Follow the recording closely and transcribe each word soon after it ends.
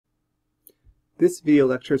This video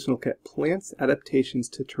lecture is going to look at plants' adaptations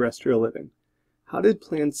to terrestrial living. How did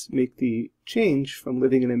plants make the change from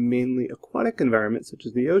living in a mainly aquatic environment, such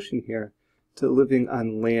as the ocean here, to living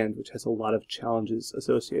on land, which has a lot of challenges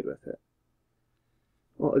associated with it?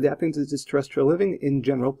 Well, adapting to this terrestrial living, in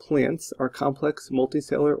general, plants are complex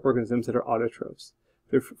multicellular organisms that are autotrophs.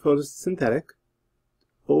 They're photosynthetic.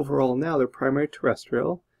 Overall now, they're primary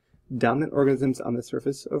terrestrial, dominant organisms on the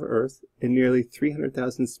surface of Earth, and nearly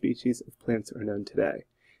 300,000 species of plants are known today.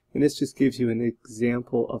 And this just gives you an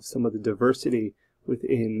example of some of the diversity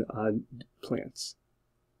within plants.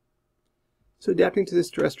 So adapting to this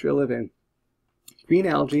terrestrial living, green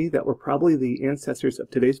algae that were probably the ancestors of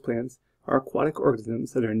today's plants are aquatic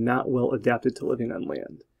organisms that are not well adapted to living on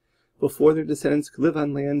land. Before their descendants could live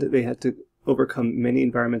on land, they had to overcome many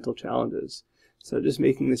environmental challenges. So just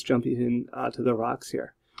making this jump even to the rocks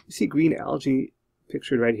here. You see green algae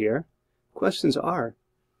pictured right here. Questions are,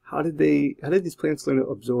 how did these plants learn to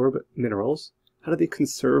absorb minerals? How do they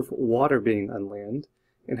conserve water being on land?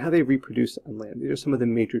 And how do they reproduce on land? These are some of the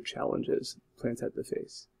major challenges plants had to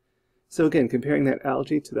face. So again, comparing that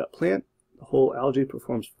algae to that plant, the whole algae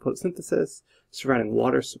performs photosynthesis, surrounding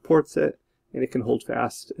water supports it, and it can hold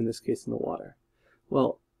fast, in this case, in the water.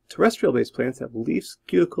 Well, terrestrial-based plants have leaves,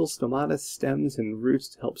 cuticles, stomata, stems, and roots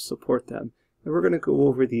to help support them. And we're going to go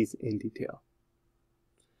over these in detail.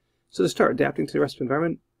 So to start, adapting to the terrestrial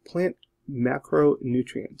environment, plant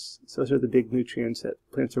macronutrients. So those are the big nutrients that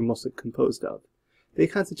plants are mostly composed of. They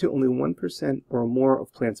constitute only 1% or more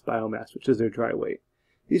of plants' biomass, which is their dry weight.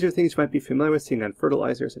 These are things you might be familiar with seeing on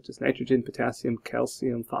fertilizers such as nitrogen, potassium,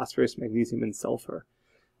 calcium, phosphorus, magnesium, and sulfur.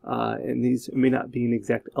 And these may not be in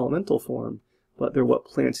exact elemental form, but they're what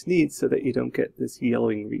plants need so that you don't get this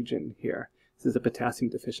yellowing region here. This is a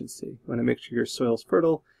potassium deficiency. You want to make sure your soil is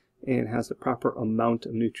fertile and has the proper amount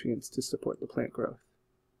of nutrients to support the plant growth.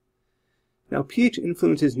 Now, pH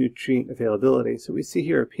influences nutrient availability. So we see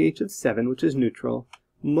here a pH of 7, which is neutral.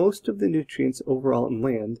 Most of the nutrients overall in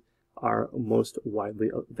land are most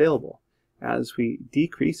widely available. As we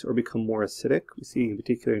decrease or become more acidic, we see in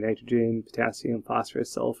particular nitrogen, potassium,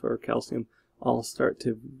 phosphorus, sulfur, calcium, all start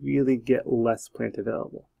to really get less plant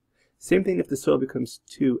available. Same thing if the soil becomes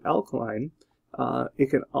too alkaline, it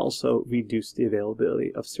can also reduce the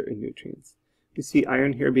availability of certain nutrients. You see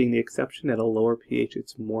iron here being the exception. At a lower pH,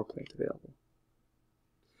 it's more plant available.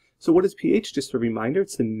 So what is pH? Just a reminder,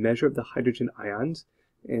 it's the measure of the hydrogen ions.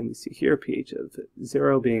 And we see here pH of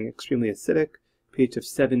 0 being extremely acidic, pH of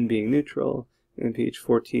 7 being neutral, and pH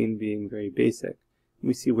 14 being very basic. And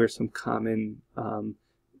we see where some common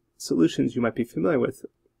solutions you might be familiar with.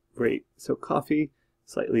 Great. So coffee,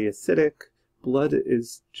 slightly acidic. Blood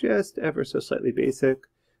is just ever so slightly basic.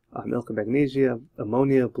 Milk and magnesia,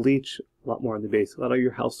 ammonia, bleach, a lot more on the basic. A lot of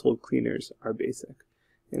your household cleaners are basic.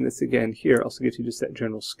 And this again here also gives you just that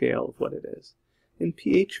general scale of what it is. And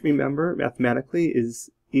pH, remember, mathematically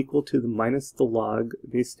is equal to the minus the log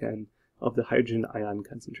base 10 of the hydrogen ion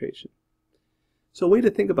concentration. So a way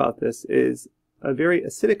to think about this is a very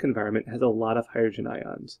acidic environment has a lot of hydrogen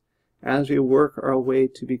ions. As we work our way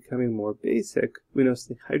to becoming more basic, we notice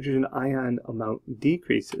the hydrogen ion amount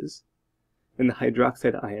decreases and the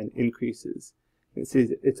hydroxide ion increases.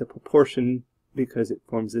 It's a proportion because it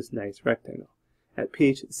forms this nice rectangle. At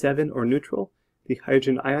pH 7 or neutral, the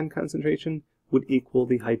hydrogen ion concentration would equal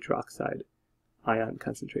the hydroxide ion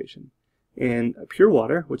concentration. And pure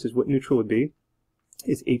water, which is what neutral would be,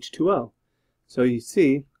 is H2O. So you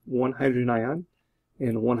see one hydrogen ion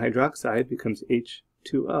and one hydroxide becomes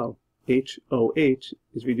H2O. HOH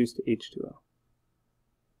is reduced to H2O.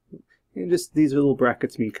 And just these little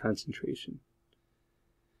brackets mean concentration.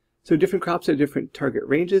 So different crops have different target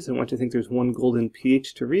ranges. I want you to think there's one golden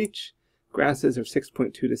pH to reach. Grasses are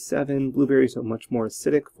 6.2 to 7. Blueberries are much more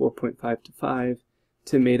acidic, 4.5 to 5.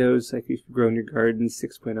 Tomatoes, like if you grow in your garden,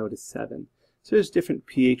 6.0 to 7. So there's different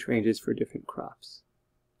pH ranges for different crops.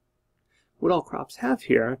 What all crops have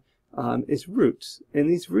here is roots, and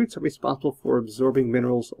these roots are responsible for absorbing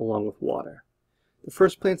minerals along with water. The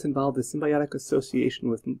first plants involved a symbiotic association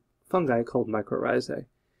with fungi called mycorrhizae.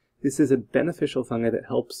 This is a beneficial fungi that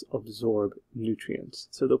helps absorb nutrients.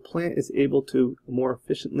 So the plant is able to more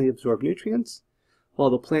efficiently absorb nutrients, while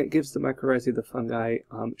the plant gives the mycorrhizae, the fungi,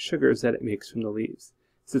 sugars that it makes from the leaves.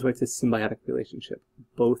 This is why it's a symbiotic relationship.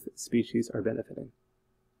 Both species are benefiting.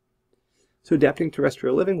 So adapting to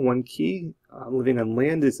terrestrial living, one key living on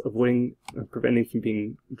land is avoiding or preventing from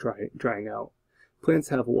being drying out. Plants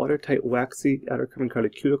have watertight, waxy outer covering called a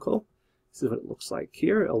cuticle. This is what it looks like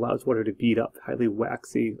here. It allows water to bead up, highly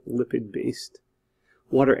waxy, lipid-based.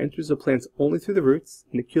 Water enters the plants only through the roots,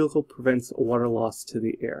 and the cuticle prevents water loss to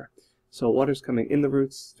the air. So water's coming in the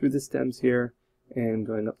roots, through the stems here, and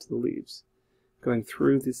going up to the leaves. Going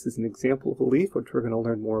through, this is an example of a leaf, which we're going to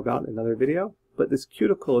learn more about in another video, but this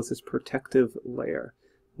cuticle is this protective layer,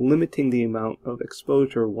 limiting the amount of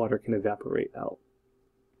exposure water can evaporate out.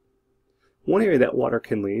 One area that water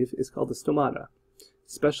can leave is called the stomata,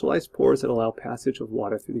 specialized pores that allow passage of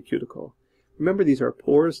water through the cuticle. Remember, these are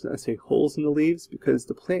pores, not say holes in the leaves, because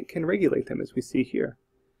the plant can regulate them, as we see here.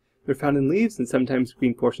 They're found in leaves and sometimes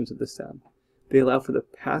green portions of the stem. They allow for the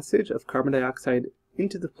passage of carbon dioxide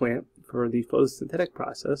into the plant for the photosynthetic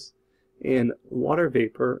process, and water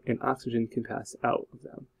vapor and oxygen can pass out of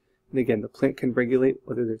them. And again, the plant can regulate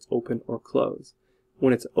whether it's open or closed.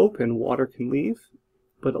 When it's open, water can leave,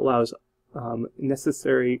 but allows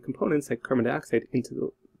necessary components like carbon dioxide into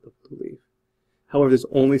the leaf. However, there's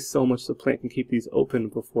only so much the plant can keep these open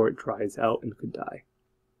before it dries out and could die.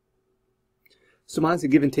 Stomata is a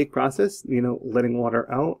give and take process, letting water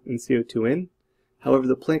out and CO2 in. However,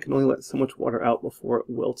 the plant can only let so much water out before it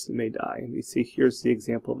wilts and may die. And you see here's the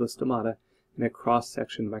example of the stomata in a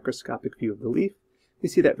cross-section microscopic view of the leaf. You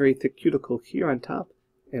see that very thick cuticle here on top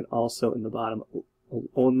and also in the bottom,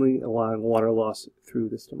 only allowing water loss through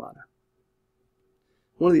the stomata.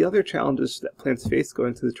 One of the other challenges that plants face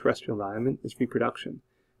going through the terrestrial environment is reproduction.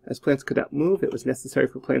 As plants could not move, it was necessary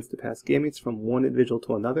for plants to pass gametes from one individual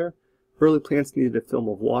to another. Early plants needed a film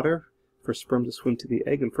of water for sperm to swim to the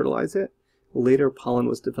egg and fertilize it. Later, pollen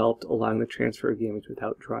was developed, allowing the transfer of gametes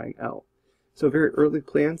without drying out. So very early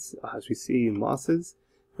plants, as we see in mosses,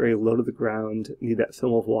 very low to the ground, need that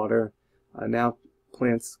film of water. Now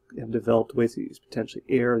plants have developed ways to use potentially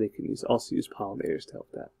air. They can also use pollinators to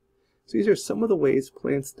help that. So these are some of the ways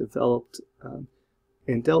plants developed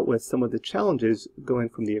and dealt with some of the challenges going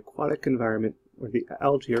from the aquatic environment where the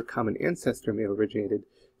algae or common ancestor may have originated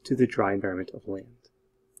to the dry environment of land.